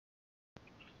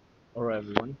Alright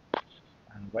everyone,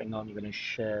 and right now I'm going to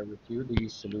share with you the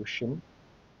solution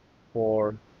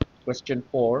for question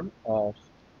 4 of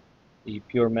the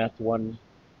Pure Math 1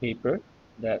 paper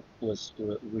that was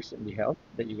recently held,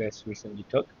 that you guys recently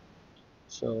took.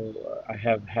 So I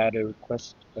have had a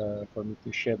request for me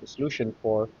to share the solution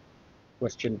for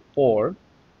question 4.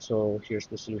 So here's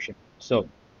the solution. So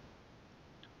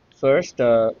first,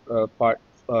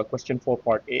 question 4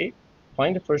 part A,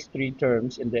 find the first three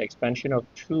terms in the expansion of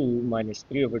 2 minus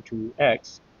 3 over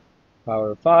 2x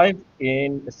power 5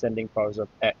 in ascending powers of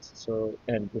x. So,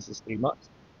 and this is 3 marks.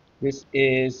 This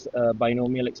is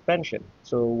binomial expansion.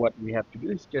 So what we have to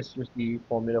do is just use the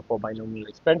formula for binomial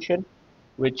expansion,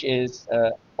 which is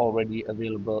already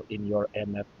available in your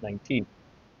MF19.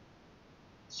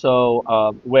 So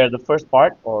where the first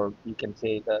part, or you can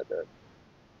say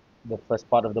the first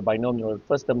part of the binomial, the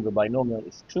first term of the binomial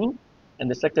is 2, and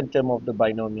the second term of the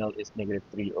binomial is negative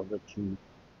 3 over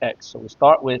 2x. So we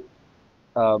start with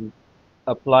um,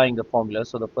 applying the formula.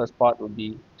 So the first part would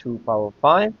be 2 power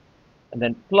 5 and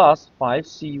then plus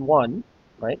 5c1,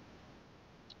 right,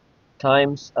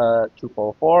 times 2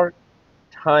 power 4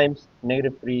 times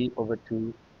negative 3 over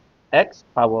 2x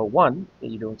power 1.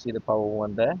 You don't see the power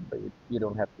 1 there, but you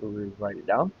don't have to really write it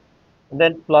down. And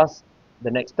then plus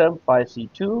the next term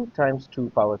 5c2 times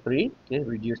 2 power 3, okay,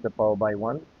 reduce the power by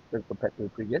 1 compared to the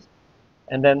previous,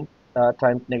 and then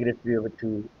times negative 3 over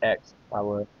 2x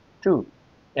power 2.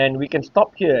 And we can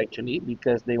stop here actually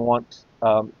because they want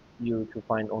you to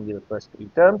find only the first three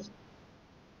terms.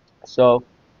 So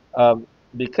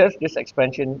because this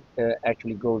expansion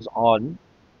actually goes on,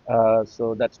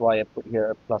 so that's why I put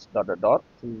here a plus dot dot dot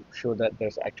to show that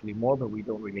there's actually more, but we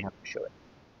don't really have to show it.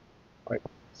 Right.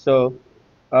 So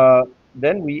uh,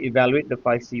 then we evaluate the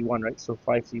 5c1, right? So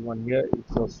 5c1 here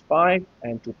equals 5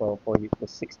 and 2 power 4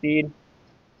 equals 16.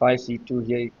 5c2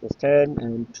 here equals 10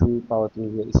 and 2 power 3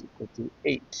 here is equal to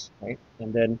 8, right?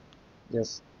 And then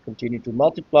just continue to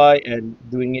multiply and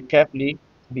doing it carefully.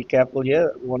 Be careful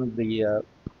here. One of the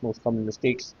most common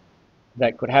mistakes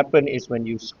that could happen is when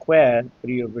you square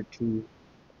 3 over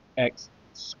 2x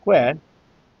squared,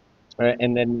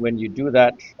 and then when you do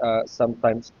that,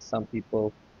 sometimes some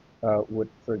people would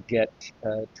forget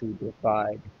to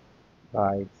divide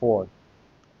by 4.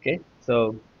 Okay,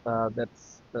 so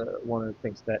that's one of the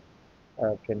things that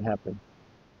can happen.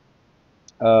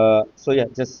 So yeah,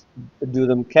 just do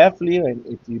them carefully, and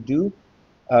if you do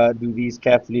these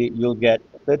carefully, you'll get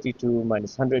 32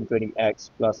 minus 120x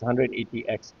plus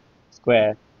 180x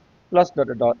squared plus dot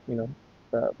dot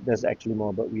dot. There's actually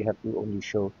more, but we have to only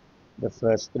show the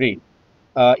first three.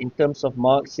 In terms of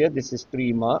marks here, this is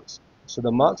 3 marks. So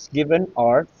the marks given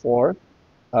are for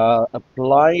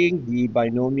applying the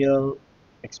binomial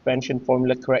expansion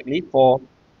formula correctly for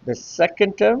the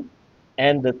second term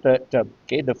and the third term.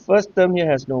 Okay, the first term here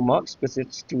has no marks because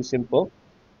it's too simple.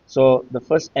 So the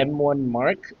first M1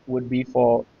 mark would be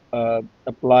for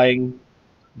applying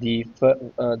the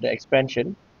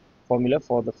expansion formula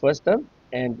for the first term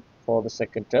and for the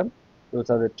second term. Those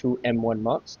are the two M1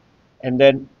 marks. And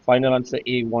then final answer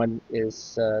A1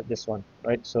 is this one,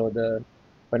 right? So the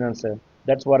final answer,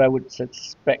 that's what I would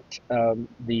suspect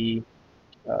the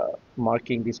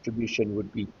marking distribution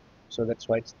would be. So that's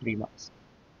why it's 3 marks.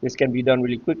 This can be done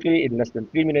really quickly in less than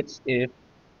 3 minutes if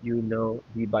you know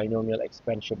the binomial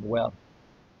expansion well.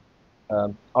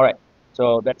 All right,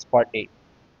 so that's part A.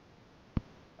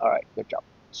 All right, good job.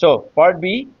 So part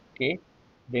B, okay,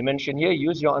 they mention here,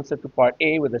 use your answer to part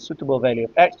A with a suitable value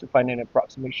of x to find an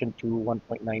approximation to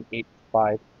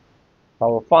 1.985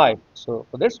 power 5. So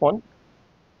for this one,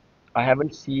 I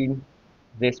haven't seen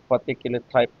this particular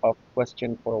type of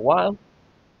question for a while.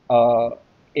 Uh,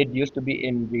 it used to be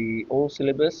in the old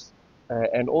syllabus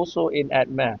and also in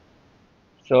math.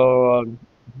 So,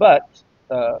 but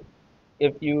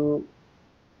if you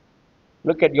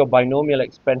look at your binomial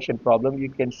expansion problem, you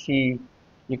can see,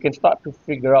 you can start to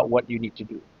figure out what you need to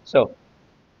do. So,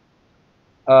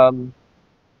 um,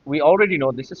 we already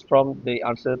know this is from the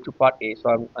answer to part A,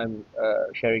 so I'm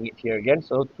sharing it here again.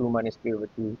 So 2 minus 3 over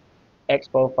 2 x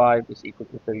power 5 is equal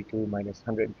to 32 minus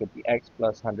 120x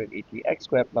plus 180x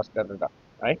squared plus da da da,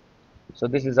 right? So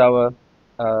this is our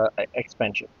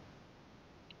expansion,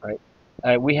 right?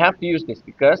 We have to use this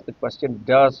because the question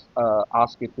does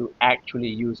ask you to actually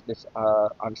use this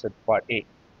answer to part A,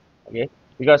 okay?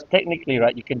 Because technically,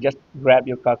 right, you can just grab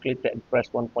your calculator and press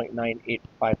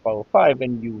 1.985 power 5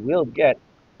 and you will get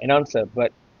an answer.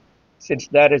 But since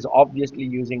that is obviously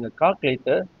using a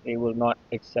calculator, they will not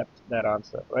accept that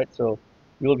answer, right? So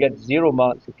you will get 0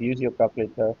 marks if you use your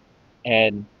calculator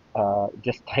and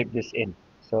just type this in.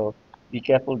 So be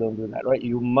careful, don't do that, right?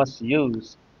 You must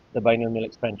use the binomial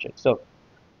expansion. So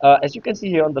as you can see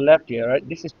here on the left here, right,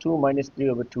 this is 2 minus 3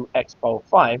 over 2x power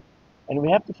 5, and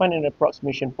we have to find an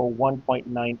approximation for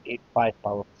 1.985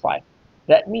 power 5.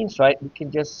 That means, right, we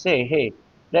can just say, hey,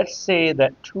 let's say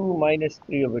that 2 minus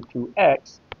 3 over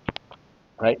 2x,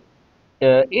 right,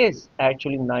 is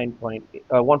actually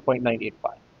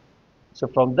 1.985. So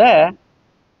from there,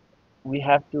 we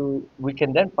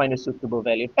can then find a suitable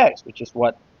value of x, which is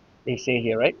what they say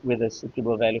here, right? With a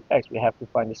suitable value of x, we have to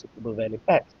find a suitable value of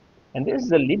x. And this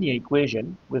is a linear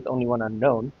equation with only one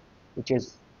unknown, which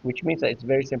means that it's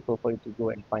very simple for you to go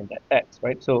and find that x,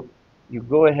 right? So you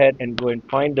go ahead and go and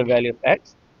find the value of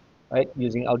x, right,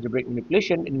 using algebraic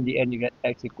manipulation, and in the end you get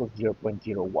x equals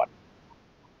 0.01.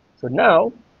 So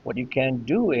now what you can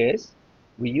do is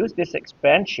we use this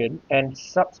expansion and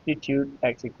substitute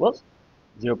x equals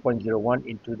 0.01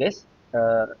 into this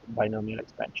binomial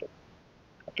expansion.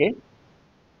 Okay,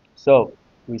 so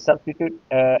we substitute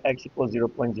x equals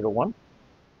 0.01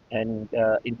 and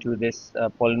into this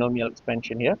polynomial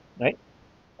expansion here, right?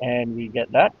 And we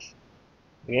get that.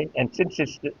 Okay, and since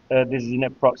this is an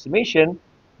approximation,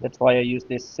 that's why I use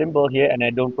this symbol here, and I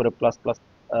don't put a plus dot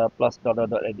dot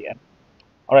dot at the end.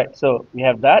 All right, so we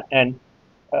have that, and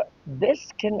this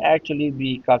can actually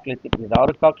be calculated without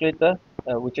a calculator,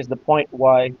 which is the point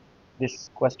why this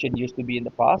question used to be in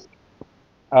the past.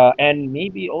 And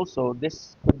maybe also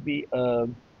this could be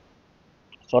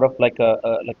sort of like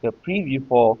a preview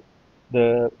for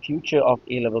the future of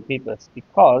A-level papers,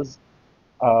 because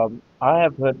I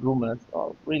have heard rumors,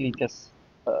 or really just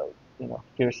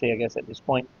hearsay, I guess, at this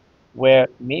point, where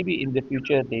maybe in the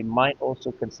future they might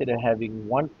also consider having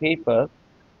one paper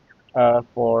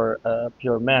for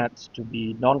pure maths to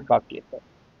be non-calculator.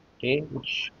 Okay,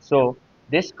 which so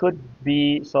this could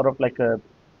be sort of uh,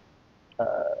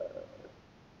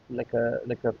 like a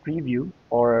preview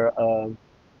or a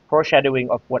foreshadowing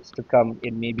of what's to come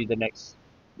in maybe the next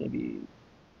maybe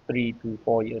 3 to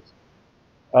 4 years.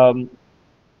 Um,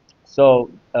 so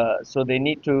they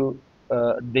need you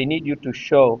to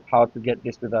show how to get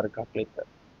this without a calculator.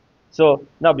 So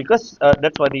now, because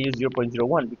that's why they use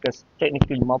 0.01, because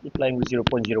technically multiplying with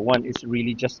 0.01 is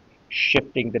really just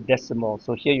shifting the decimal.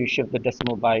 So here you shift the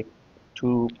decimal by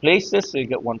 2 places, so you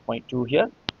get 1.2 here.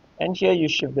 And here you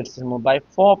shift the decimal by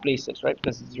 4 places, right?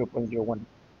 Because it's 0.01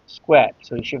 squared.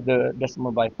 So you shift the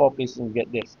decimal by 4 places and you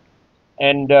get this.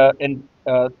 And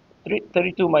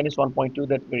 32 minus 1.2,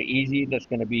 that's very easy. That's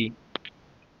going to be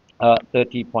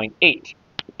 30.8.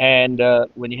 And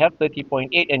when you have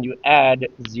 30.8 and you add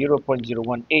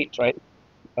 0.018, right,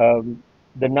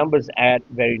 the numbers add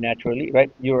very naturally,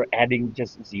 right? You're adding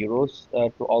just zeros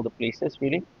to all the places,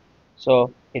 really.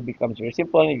 So it becomes very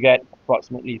simple, and you get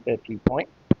approximately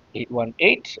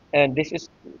 30.818. And this is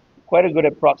quite a good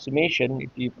approximation. If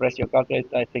you press your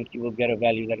calculator, I think you will get a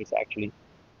value that is actually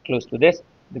close to this.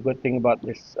 The good thing about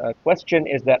this question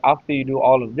is that after you do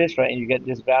all of this, right, and you get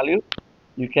this value,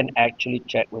 you can actually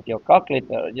check with your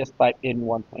calculator. Just type in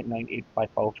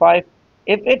 1.98545.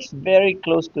 If it's very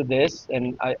close to this,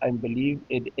 and I believe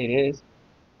it is,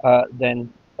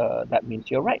 then that means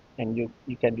you're right, and you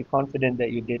can be confident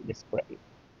that you did this correctly.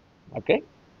 Okay,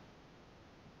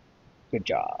 good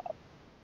job.